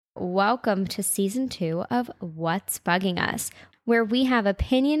Welcome to Season 2 of What's Bugging Us, where we have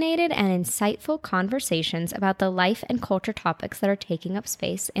opinionated and insightful conversations about the life and culture topics that are taking up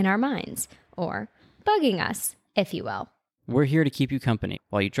space in our minds, or bugging us, if you will. We're here to keep you company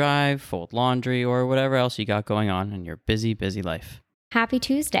while you drive, fold laundry, or whatever else you got going on in your busy, busy life. Happy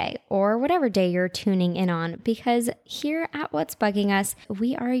Tuesday, or whatever day you're tuning in on, because here at What's Bugging Us,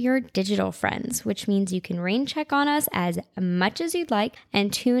 we are your digital friends, which means you can rain check on us as much as you'd like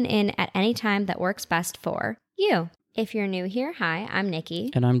and tune in at any time that works best for you. If you're new here, hi, I'm Nikki.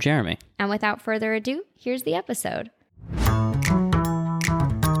 And I'm Jeremy. And without further ado, here's the episode.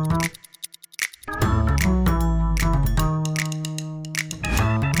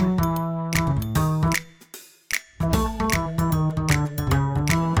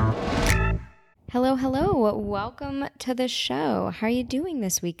 Hello. Welcome to the show. How are you doing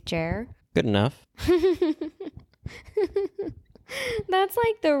this week, Jer? Good enough. That's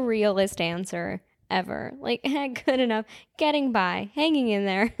like the realest answer ever. Like, good enough, getting by, hanging in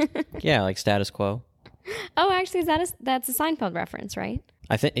there. Yeah, like status quo. Oh, actually, that's a Seinfeld reference, right?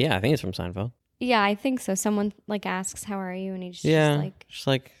 I think it's from Seinfeld. Yeah, I think so. Someone like asks, "How are you?" and he's just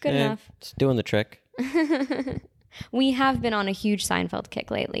like good enough. It's doing the trick. We have been on a huge Seinfeld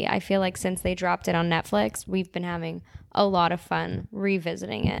kick lately. I feel like since they dropped it on Netflix, we've been having a lot of fun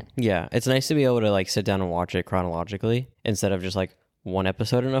revisiting it. Yeah, it's nice to be able to like sit down and watch it chronologically instead of just like one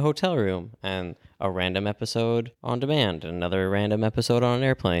episode in a hotel room and a random episode on demand and another random episode on an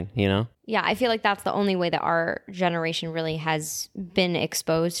airplane, you know? Yeah, I feel like that's the only way that our generation really has been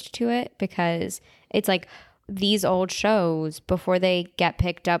exposed to it, because it's like these old shows, before they get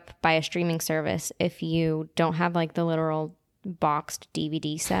picked up by a streaming service, if you don't have like the literal boxed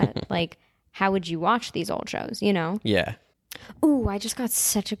DVD set, like how would you watch these old shows, you know? Yeah. Ooh, I just got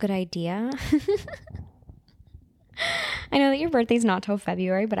such a good idea. I know that your birthday's not till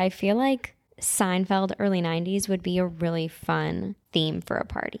February, but I feel like Seinfeld early 90s would be a really fun theme for a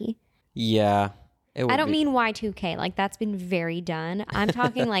party. Yeah. I don't mean Y2K, like that's been very done. I'm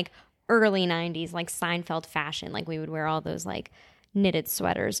talking like early 90s, like Seinfeld fashion, like we would wear all those like knitted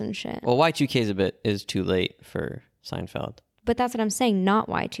sweaters and shit. Well, Y2K is too late for Seinfeld. But that's what I'm saying, not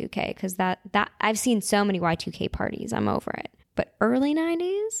Y2K, because that I've seen so many Y2K parties, I'm over it. But early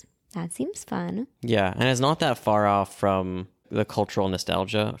 90s, that seems fun. Yeah, and it's not that far off from the cultural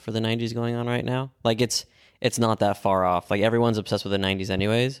nostalgia for the 90s going on right now. Like it's not that far off. Like everyone's obsessed with the 90s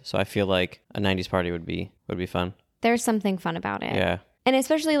anyways, so I feel like a 90s party would be fun. There's something fun about it. Yeah. And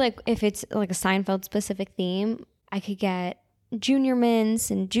especially like if it's like a Seinfeld specific theme, I could get Junior Mints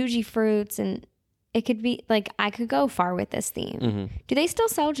and Juji Fruits, and it could be like I could go far with this theme. Mm-hmm. Do they still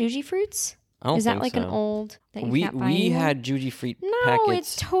sell Juji Fruits? I don't Is that think like so. an old that you we can't buy we anymore? had Juji Fruit No, packets.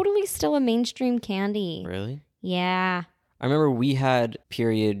 it's totally still a mainstream candy. Really? Yeah. I remember we had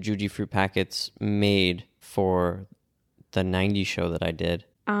period Juji Fruit packets made for the 90s show that I did.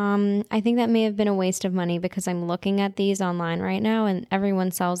 I think that may have been a waste of money, because I'm looking at these online right now and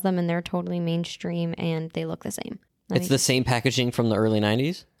everyone sells them and they're totally mainstream and they look the same. It's the same packaging from the early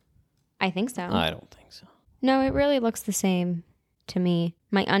 90s? I think so. I don't think so. No, it really looks the same to me.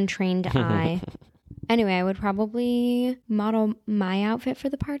 My untrained eye. Anyway, I would probably model my outfit for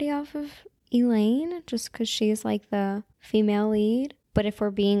the party off of Elaine, just because she's like the female lead. But if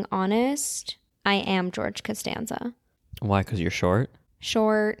we're being honest, I am George Costanza. Why? Because you're short?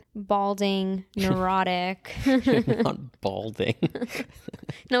 Short, balding, neurotic. You're not balding.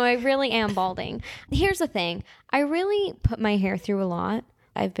 No, I really am balding. Here's the thing. I really put my hair through a lot.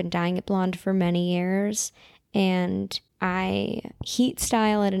 I've been dyeing it blonde for many years, and I heat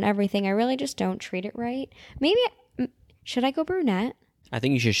style it and everything. I really just don't treat it right. Should I go brunette? I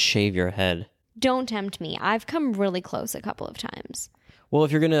think you should shave your head. Don't tempt me. I've come really close a couple of times. Well,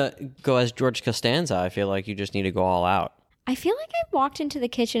 if you're going to go as George Costanza, I feel like you just need to go all out. I feel like I walked into the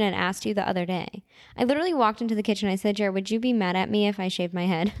kitchen and asked you the other day. I literally walked into the kitchen and I said, Jared, would you be mad at me if I shaved my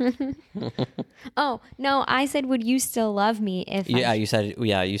head? Oh, no, I said, would you still love me if you said,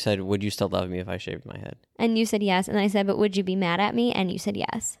 would you still love me if I shaved my head? And you said yes. And I said, but would you be mad at me? And you said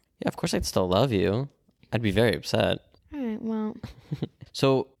yes. Yeah, of course I'd still love you. I'd be very upset. All right, well.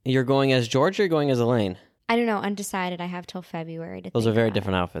 So you're going as George or you're going as Elaine? I don't know. Undecided. I have till February to Those think are very about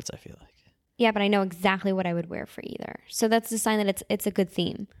different it. outfits, I feel like. Yeah, but I know exactly what I would wear for either. So that's the sign that it's a good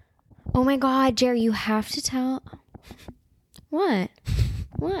theme. Oh my God, Jerry, you have to tell. What?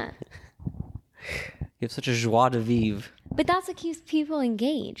 What? You have such a joie de vivre. But that's what keeps people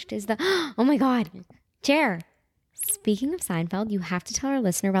engaged is the, oh my God, Jer. Speaking of Seinfeld, you have to tell our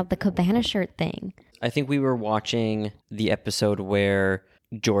listener about the cabana shirt thing. I think we were watching the episode where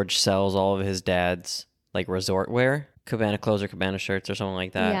George sells all of his dad's like resort wear Cabana clothes or Cabana shirts or something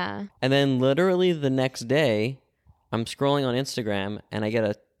like that. Yeah. And then literally the next day, I'm scrolling on Instagram and I get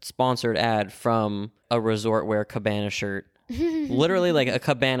a sponsored ad from a resort wear Cabana shirt. Literally like a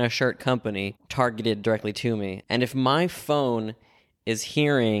Cabana shirt company targeted directly to me. And if my phone is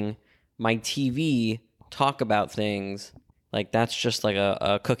hearing my TV talk about things, like that's just like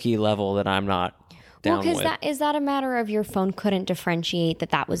a cookie level that I'm not down with. Because is that a matter of your phone couldn't differentiate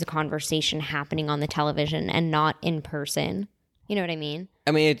that was a conversation happening on the television and not in person? You know what I mean?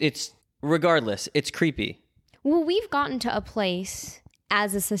 I mean, it's regardless, it's creepy. Well, we've gotten to a place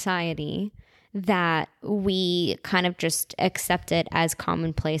as a society that we kind of just accept it as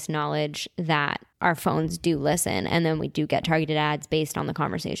commonplace knowledge that our phones do listen, and then we do get targeted ads based on the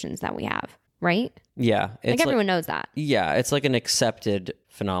conversations that we have, right? Yeah. It's Like everyone knows that. Yeah, it's like an accepted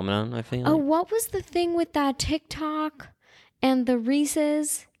phenomenon, I feel Oh, like. what was the thing with that TikTok and the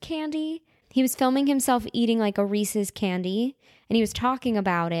Reese's candy? He was filming himself eating like a Reese's candy, and he was talking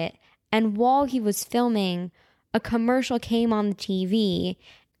about it. And while he was filming, a commercial came on the TV,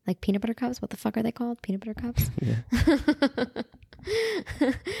 like peanut butter cups. What the fuck are they called? Peanut butter cups? Yeah.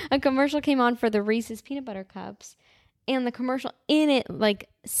 A commercial came on for the Reese's peanut butter cups. And the commercial in it like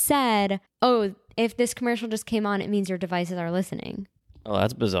said, oh, if this commercial just came on, it means your devices are listening. Oh,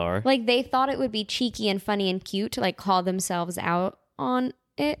 that's bizarre. Like they thought it would be cheeky and funny and cute to like call themselves out on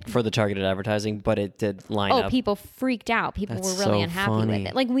it. For the targeted advertising, but it did line up. Oh, people freaked out. People That's were really so unhappy funny. with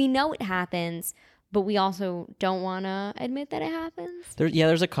it. Like we know it happens, but we also don't want to admit that it happens.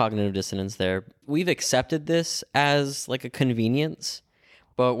 There's a cognitive dissonance there. We've accepted this as like a convenience,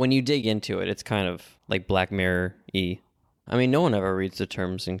 but when you dig into it, it's kind of like Black Mirror-y. I mean, no one ever reads the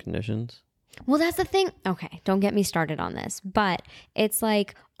terms and conditions. Well, that's the thing. Okay, don't get me started on this, but it's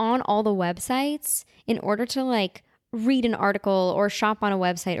like on all the websites, in order to like read an article or shop on a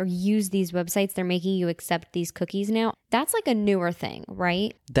website or use these websites, they're making you accept these cookies now. That's like a newer thing,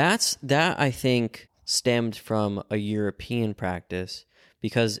 right? That I think stemmed from a European practice,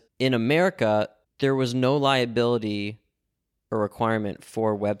 because in America, there was no liability or requirement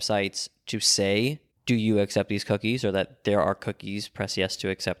for websites to say, do you accept these cookies, or that there are cookies, press yes to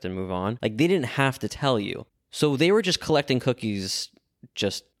accept and move on. Like they didn't have to tell you. So they were just collecting cookies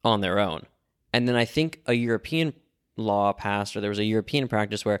just on their own. And then I think a European law passed, or there was a European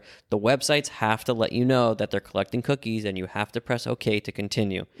practice where the websites have to let you know that they're collecting cookies and you have to press OK to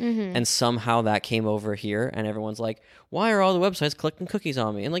continue. Mm-hmm. And somehow that came over here and everyone's like, why are all the websites collecting cookies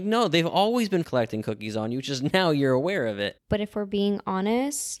on me? And like, no, they've always been collecting cookies on you, just now you're aware of it. But if we're being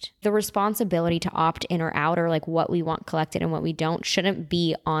honest, the responsibility to opt in or out, or like what we want collected and what we don't, shouldn't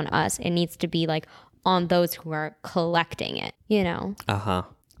be on us. It needs to be like on those who are collecting it, you know? Uh-huh.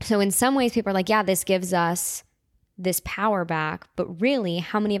 So in some ways people are like, yeah, this gives us this power back, but really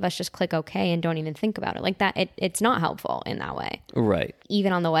how many of us just click OK and don't even think about it like that? It's not helpful in that way. Right.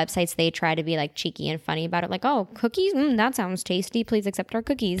 Even on the websites, they try to be like cheeky and funny about it, like, oh, cookies, that sounds tasty, please accept our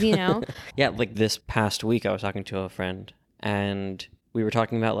cookies, you know? Yeah, like this past week I was talking to a friend and we were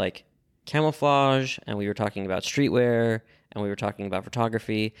talking about like camouflage, and we were talking about streetwear, and we were talking about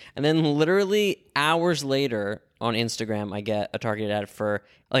photography, and then literally hours later on Instagram I get a targeted ad for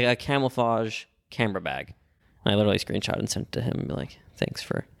like a camouflage camera bag. I literally screenshot and sent it to him and be like, thanks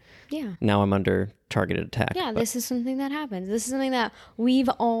for... Yeah. Now I'm under targeted attack. Yeah, this is something that happens. This is something that we've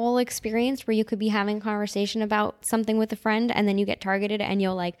all experienced, where you could be having a conversation about something with a friend and then you get targeted and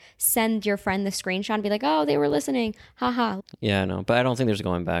you'll like send your friend the screenshot and be like, oh, they were listening. Haha. Yeah, I know. But I don't think there's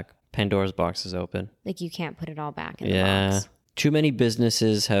going back. Pandora's box is open. Like you can't put it all back in the box. Too many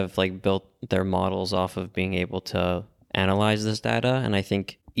businesses have like built their models off of being able to analyze this data. And I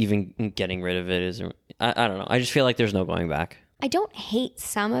think even getting rid of it is... I don't know. I just feel like there's no going back. I don't hate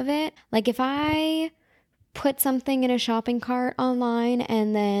some of it. Like if I put something in a shopping cart online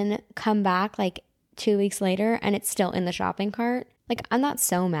and then come back like 2 weeks later and it's still in the shopping cart, like I'm not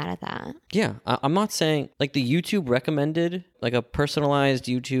so mad at that. Yeah. I'm not saying like the YouTube recommended, like a personalized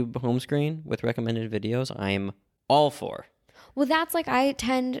YouTube home screen with recommended videos, I'm all for. Well, that's like I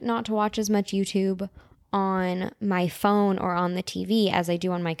tend not to watch as much YouTube on my phone or on the TV as I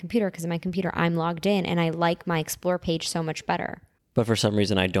do on my computer, because on my computer I'm logged in and I like my Explore page so much better. But for some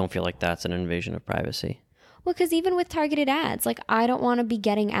reason I don't feel like that's an invasion of privacy. Well, because even with targeted ads, like I don't want to be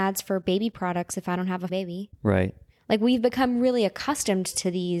getting ads for baby products if I don't have a baby. Right. Like we've become really accustomed to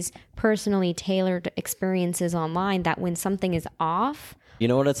these personally tailored experiences online that when something is off... You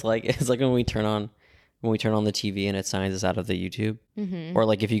know what it's like? It's like when we turn on when we turn on the TV and it signs us out of the YouTube. Or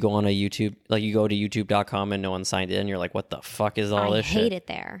like if you go on a YouTube, like you go to youtube.com and no one signed in, you're like, what the fuck is all this shit? I hate it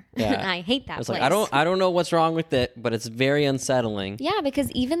there. Yeah. I hate that It's place. like, I don't know what's wrong with it, but it's very unsettling. Yeah, because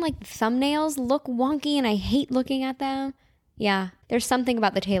even like the thumbnails look wonky and I hate looking at them. Yeah, there's something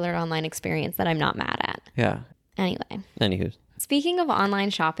about the tailored online experience that I'm not mad at. Yeah. Anyway, Anywho. speaking of online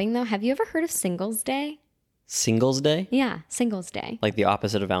shopping though, have you ever heard of Singles Day? Singles Day? Yeah, Singles Day. Like the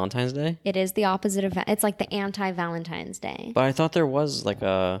opposite of Valentine's Day? It is the opposite of, it's like the anti-Valentine's Day. But I thought there was like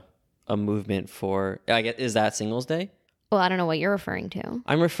a movement for, I guess, is that Singles Day? Well, I don't know what you're referring to.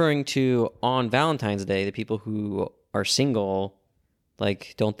 I'm referring to on Valentine's Day, the people who are single,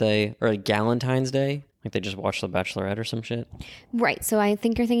 like, don't they, or like Galentine's Day? Like they just watch The Bachelorette or some shit? Right, so I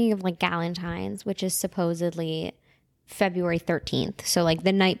think you're thinking of like Galentine's, which is supposedly February 13th. So like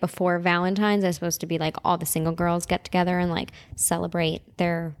the night before Valentine's is supposed to be like all the single girls get together and like celebrate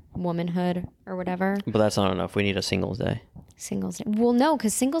their womanhood or whatever. But that's not enough. We need a Singles Day. Singles Day. Well, no,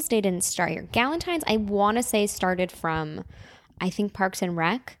 because Singles Day didn't start here. Galentine's, I want to say, started from, I think, Parks and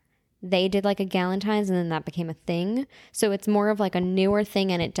Rec. They did like a Galentine's and then that became a thing. So it's more of like a newer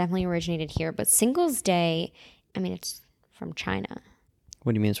thing and it definitely originated here. But Singles Day, I mean, it's from China.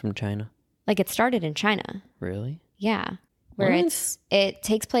 What do you mean it's from China? Like it started in China. Really? Yeah. Where What? it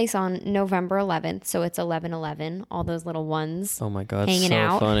takes place on November 11th. So it's 11/11, all those little ones. Oh my God, Hanging so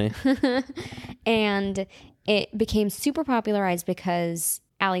out. funny. And it became super popularized because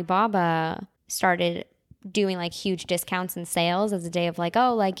Alibaba started doing like huge discounts and sales as a day of like,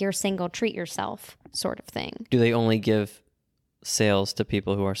 oh, like you're single, treat yourself sort of thing. Do they only give sales to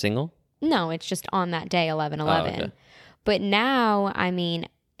people who are single? No, it's just on that day, 11/11. Oh, okay. But now, I mean,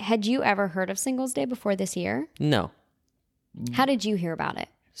 had you ever heard of Singles Day before this year? No. How did you hear about it?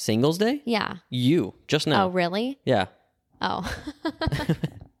 Singles Day? Yeah. You, just now. Oh, really? Yeah. Oh.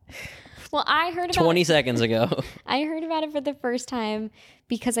 Well, I heard about 20 it. seconds ago. I heard about it for the first time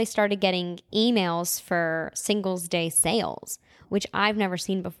because I started getting emails for Singles Day sales, which I've never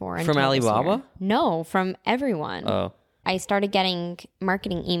seen before. From until this Alibaba? year. No, from everyone. Oh. I started getting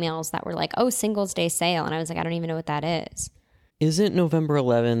marketing emails that were like, oh, Singles Day sale. And I was like, I don't even know what that is. Isn't November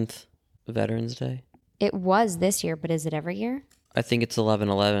 11th Veterans Day? It was this year, but is it every year? I think it's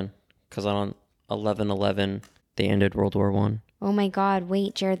 11/11 because on 11/11 they ended World War One. Oh my God,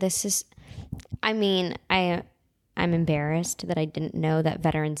 wait, Jared, this is, I mean, I'm embarrassed that I didn't know that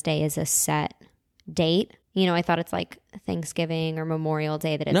Veterans Day is a set date. You know, I thought it's like Thanksgiving or Memorial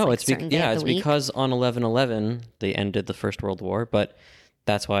Day that it's No, like it's a certain day of it's the week. because on 11/11 they ended the First World War, but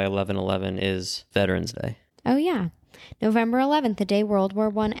that's why 11/11 is Veterans Day. Oh yeah. November 11th, the day World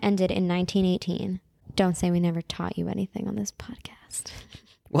War I ended in 1918. Don't say we never taught you anything on this podcast.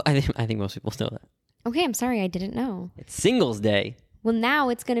 Well, I think most people know that. Okay, I'm sorry, I didn't know. It's Singles Day. Well, now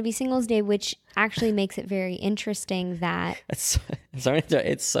it's going to be Singles Day, which actually makes it very interesting that... It's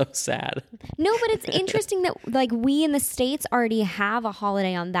so sad. No, but it's interesting that like we in the States already have a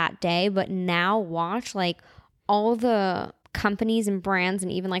holiday on that day, but now watch like all the companies and brands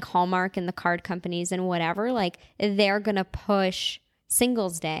and even like Hallmark and the card companies and whatever, like they're going to push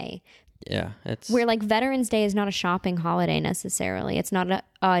Singles Day. Yeah, it's Where like Veterans Day is not a shopping holiday necessarily. It's not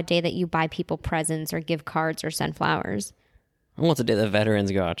a day that you buy people presents or give cards or send flowers. well, it's a day that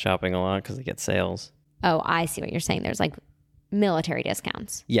veterans go out shopping a lot because they get sales. Oh, I see what you're saying. There's like military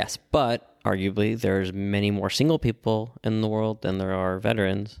discounts. Yes, but arguably there's many more single people in the world than there are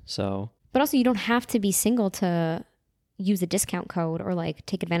veterans. So, But also you don't have to be single to use a discount code or like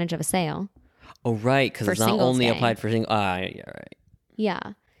take advantage of a sale. oh right, because For it's not Singles only Day. applied for single. Yeah, right. Yeah.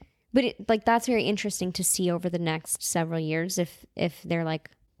 But it, like that's very interesting to see over the next several years if they're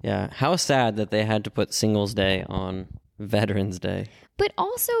like. Yeah, how sad that they had to put Singles Day on Veterans Day. But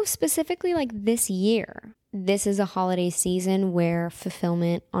also specifically like this year, this is a holiday season where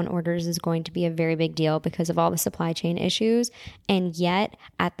fulfillment on orders is going to be a very big deal because of all the supply chain issues. And yet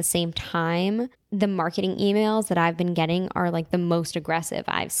at the same time, the marketing emails that I've been getting are like the most aggressive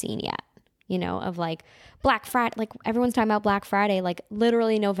I've seen yet. You know, of like Black Friday, like everyone's talking about Black Friday, like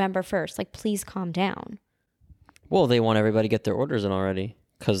literally November 1st. Like, please calm down. Well, they want everybody to get their orders in already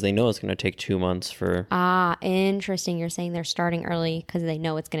because they know it's going to take 2 months for... Ah, interesting. You're saying they're starting early because they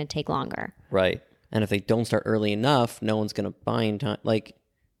know it's going to take longer. Right. And if they don't start early enough, no one's going to buy in time. Like,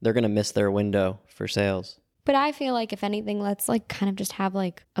 they're going to miss their window for sales. But I feel like if anything, let's like kind of just have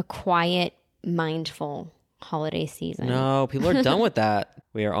like a quiet, mindful holiday season. No, people are done with that.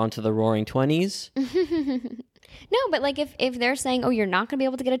 We are on to the roaring 20s. No, but like if they're saying, oh, you're not going to be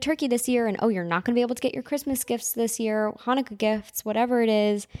able to get a turkey this year, and oh, you're not going to be able to get your Christmas gifts this year, Hanukkah gifts, whatever it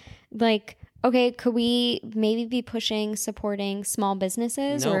is, like Okay, could we maybe be pushing supporting small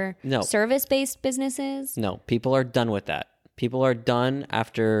businesses or No. service-based businesses? No, people are done with that. People are done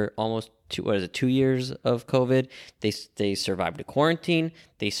after almost 2 years of COVID. They survived a quarantine.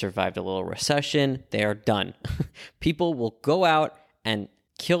 They survived a little recession. They are done. People will go out and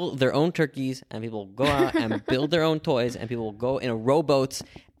kill their own turkeys, and people will go out and build their own toys, and people will go in rowboats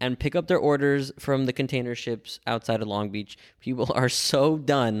and pick up their orders from the container ships outside of Long Beach. People are so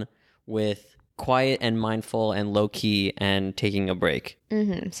done with quiet and mindful and low key and taking a break.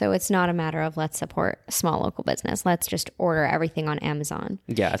 So it's not a matter of let's support small local business. Let's just order everything on Amazon.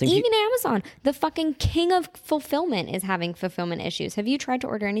 Yeah, I think even Amazon, the fucking king of fulfillment, is having fulfillment issues. Have you tried to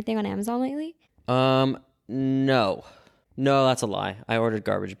order anything on Amazon lately? No, that's a lie. I ordered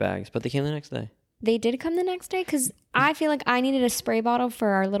garbage bags, but they came the next day. They did come the next day because I feel like I needed a spray bottle for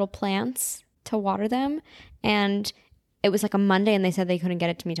our little plants to water them, and it was like a Monday, and they said they couldn't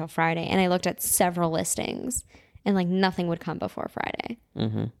get it to me till Friday. And I looked at several listings, and like nothing would come before Friday.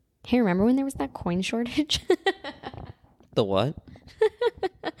 Hey, remember when there was that coin shortage? The what?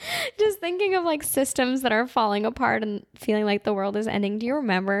 Just thinking of like systems that are falling apart and feeling like the world is ending. Do you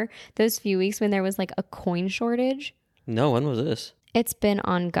remember those few weeks when there was like a coin shortage? No, when was this? It's been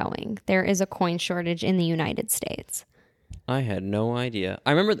ongoing. There is a coin shortage in the United States. I had no idea.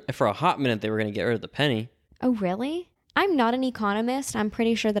 I remember for a hot minute they were going to get rid of the penny. Oh, really? I'm not an economist. I'm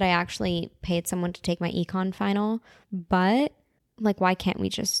pretty sure that I actually paid someone to take my econ final. But like, why can't we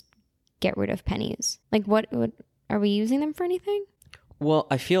just get rid of pennies? Like, what are we using them for anything? Well,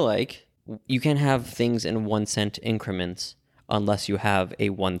 I feel like you can have things in 1 cent increments unless you have a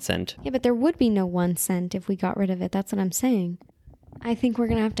 1 cent. Yeah, but there would be no 1 cent if we got rid of it. That's what I'm saying. I think we're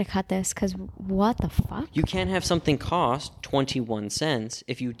going to have to cut this because what the fuck? You can't have something cost 21 cents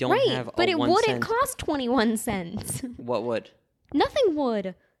if you don't have a 1 cent. But it wouldn't cost 21 cents. What would? Nothing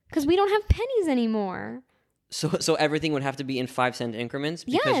would, because we don't have pennies anymore. So everything would have to be in 5 cent increments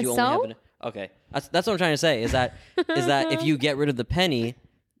because Yeah, you only have an, okay. That's what I'm trying to say is that if you get rid of the penny,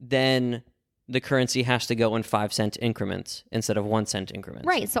 then the currency has to go in 5 cent increments instead of 1 cent increments.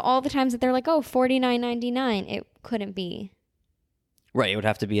 Right. So all the times that they're like, oh, $49.99, it couldn't be. Right, it would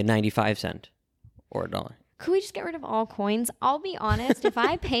have to be a 95 cent or $1. Could we just get rid of all coins? I'll be honest, if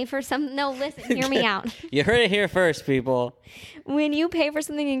I pay for some... No, listen, hear me out. You heard it here first, people. When you pay for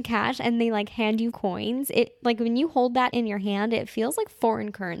something in cash and they like hand you coins, it like when you hold that in your hand, it feels like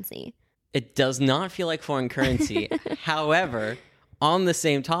foreign currency. It does not feel like foreign currency. However, on the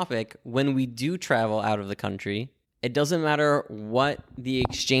same topic, when we do travel out of the country, it doesn't matter what the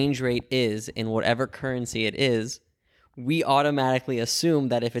exchange rate is in whatever currency it is, we automatically assume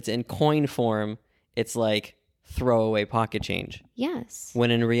that if it's in coin form, it's like throwaway pocket change. Yes. When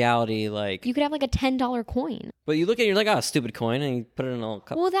in reality, like... You could have like a $10 coin. But you look at it, you're like, oh, stupid coin, and you put it in a little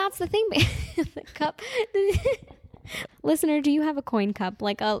cup. Well, that's the thing. The cup... Listener, do you have a coin cup?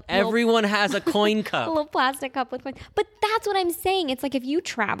 Like a Everyone has a coin cup. A little plastic cup with coins. But that's what I'm saying. It's like if you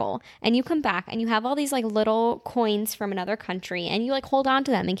travel and you come back and you have all these like little coins from another country and you like hold on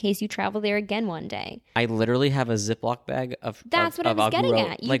to them in case you travel there again one day. I literally have a Ziploc bag of That's what I was getting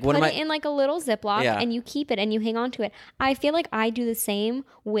at. You like, put it in like a little Ziploc and you keep it and you hang on to it. I feel like I do the same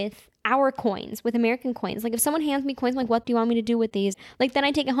with our coins, with American coins. Like if someone hands me coins, I'm like, what do you want me to do with these? Like then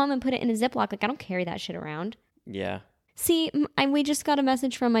I take it home and put it in a Ziploc. Like I don't carry that shit around. Yeah. See, we just got a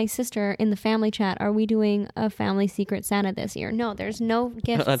message from my sister in the family chat. Are we doing a family secret Santa this year? No, there's no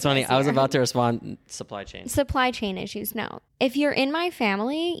gift. That's funny. I was about to respond. Supply chain. Supply chain issues. No. If you're in my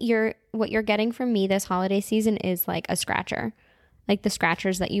family, what you're getting from me this holiday season is like a scratcher. Like the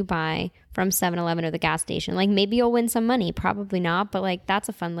scratchers that you buy from 7-Eleven or the gas station. Like maybe you'll win some money. Probably not. But like that's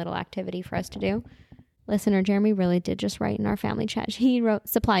a fun little activity for us to do. Listener Jeremy really did just write in our family chat. He wrote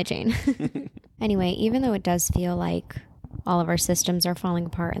supply chain. Anyway, even though it does feel like all of our systems are falling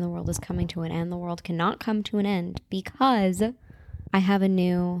apart and the world is coming to an end, the world cannot come to an end because I have a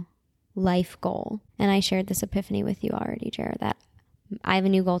new life goal. And I shared this epiphany with you already, Jared, that I have a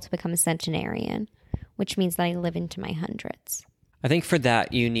new goal to become a centenarian, which means that I live into my hundreds. I think for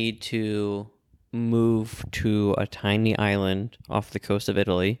that, you need to move to a tiny island off the coast of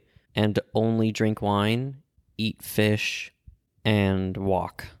Italy and only drink wine, eat fish, and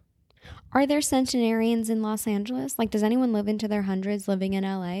walk. Are there centenarians in Los Angeles? Like, does anyone live into their hundreds living in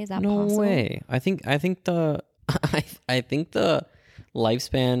LA? Is that no possible? No way. I think the I think the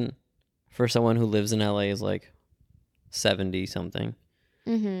lifespan for someone who lives in LA is like 70 something.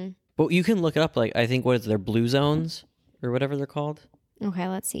 Mm-hmm. But you can look it up. Like I think what is their blue zones or whatever they're called. Okay,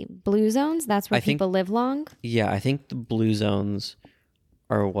 let's see. Blue zones. That's where people live long. Yeah, I think the blue zones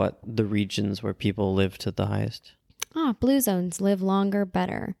are what the regions where people live to the highest. Blue zones live longer,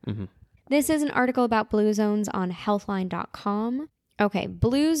 better. Mm-hmm. This is an article about blue zones on healthline.com. Okay,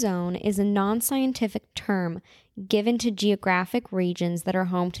 blue zone is a non-scientific term given to geographic regions that are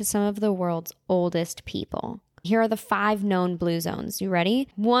home to some of the world's oldest people. Here are the 5 known blue zones. You ready?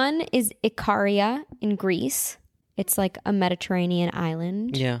 1 is Ikaria in Greece. It's like a Mediterranean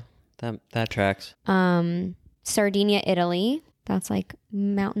island. Yeah, that tracks. Sardinia, Italy. That's like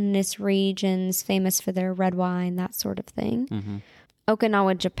mountainous regions famous for their red wine, that sort of thing. Mm-hmm.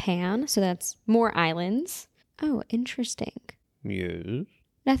 Okinawa, Japan. So that's more islands. Oh, interesting. Yes.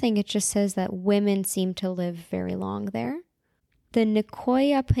 Nothing. It just says that women seem to live very long there. The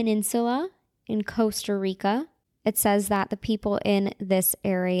Nicoya Peninsula in Costa Rica. It says that the people in this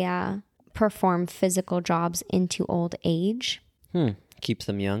area perform physical jobs into old age. Keeps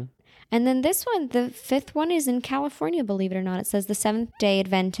them young. And then this one, the 5th one, is in California, believe it or not. It says the Seventh-day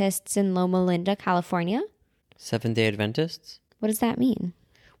Adventists in Loma Linda, California. Seventh-day Adventists? What does that mean?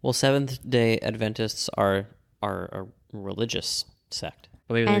 Well, Seventh-day Adventists are a religious sect.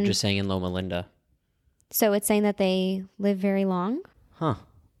 But maybe they're just saying in Loma Linda. So it's saying that they live very long? Huh.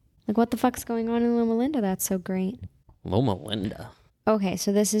 Like, what the fuck's going on in Loma Linda? That's so great. Loma Linda. Okay,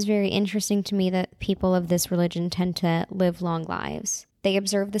 so this is very interesting to me that people of this religion tend to live long lives. They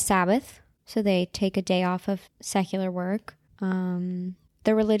observe the Sabbath, so they take a day off of secular work. The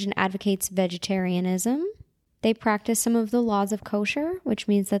religion advocates vegetarianism. They practice some of the laws of kosher, which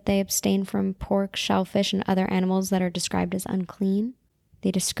means that they abstain from pork, shellfish, and other animals that are described as unclean. They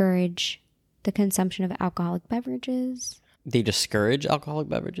discourage the consumption of alcoholic beverages. They discourage alcoholic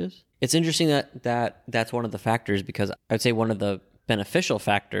beverages? It's interesting that's one of the factors, because I'd say one of the beneficial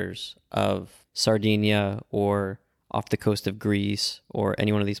factors of Sardinia or off the coast of Greece or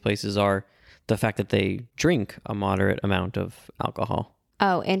any one of these places are the fact that they drink a moderate amount of alcohol.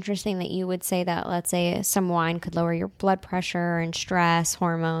 Oh, interesting that you would say that, let's say, some wine could lower your blood pressure and stress,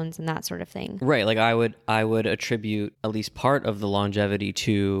 hormones, and that sort of thing. Right. Like I would attribute at least part of the longevity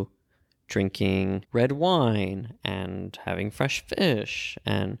to drinking red wine and having fresh fish.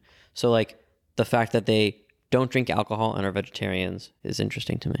 And so like the fact that they don't drink alcohol and are vegetarians is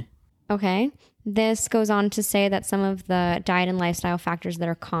interesting to me. Okay. This goes on to say that some of the diet and lifestyle factors that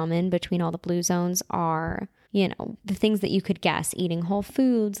are common between all the blue zones are, the things that you could guess: eating whole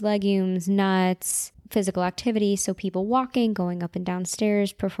foods, legumes, nuts, physical activity. So people walking, going up and down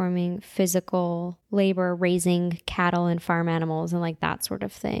stairs, performing physical labor, raising cattle and farm animals, and like that sort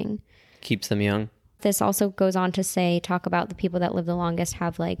of thing. Keeps them young. This also goes on to talk about the people that live the longest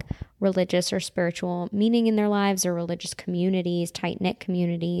have like religious or spiritual meaning in their lives, or religious communities, tight-knit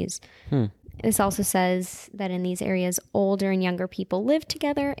communities. This also says that in these areas, older and younger people live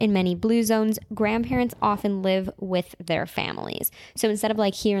together. In many blue zones, grandparents often live with their families. So instead of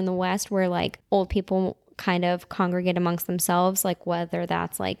like here in the West, where like old people kind of congregate amongst themselves, like whether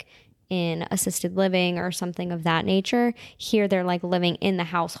that's like in assisted living or something of that nature, here they're like living in the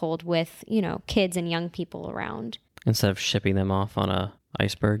household with, kids and young people around. Instead of shipping them off on a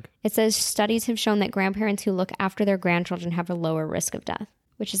iceberg. It says studies have shown that grandparents who look after their grandchildren have a lower risk of death,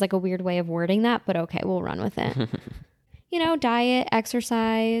 which is like a weird way of wording that, but okay, we'll run with it. Diet,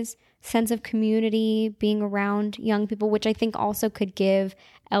 exercise, sense of community, being around young people, which I think also could give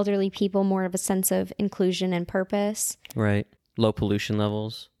elderly people more of a sense of inclusion and purpose. Right. Low pollution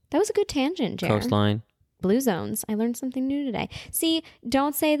levels. That was a good tangent, Jared. Coastline. Blue zones. I learned something new today. See,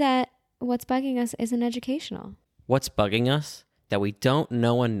 don't say that what's bugging us isn't educational. What's bugging us? That we don't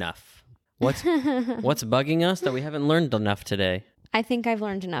know enough. What's bugging us? That we haven't learned enough today. I think I've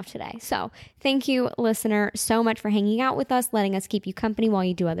learned enough today. So thank you, listener, so much for hanging out with us, letting us keep you company while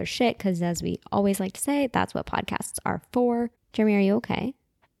you do other shit, because as we always like to say, that's what podcasts are for. Jeremy, are you okay?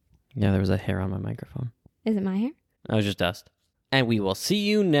 Yeah, there was a hair on my microphone. Is it my hair? It was just dust. And we will see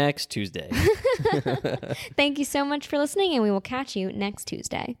you next Tuesday. Thank you so much for listening, and we will catch you next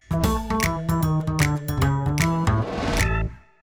Tuesday.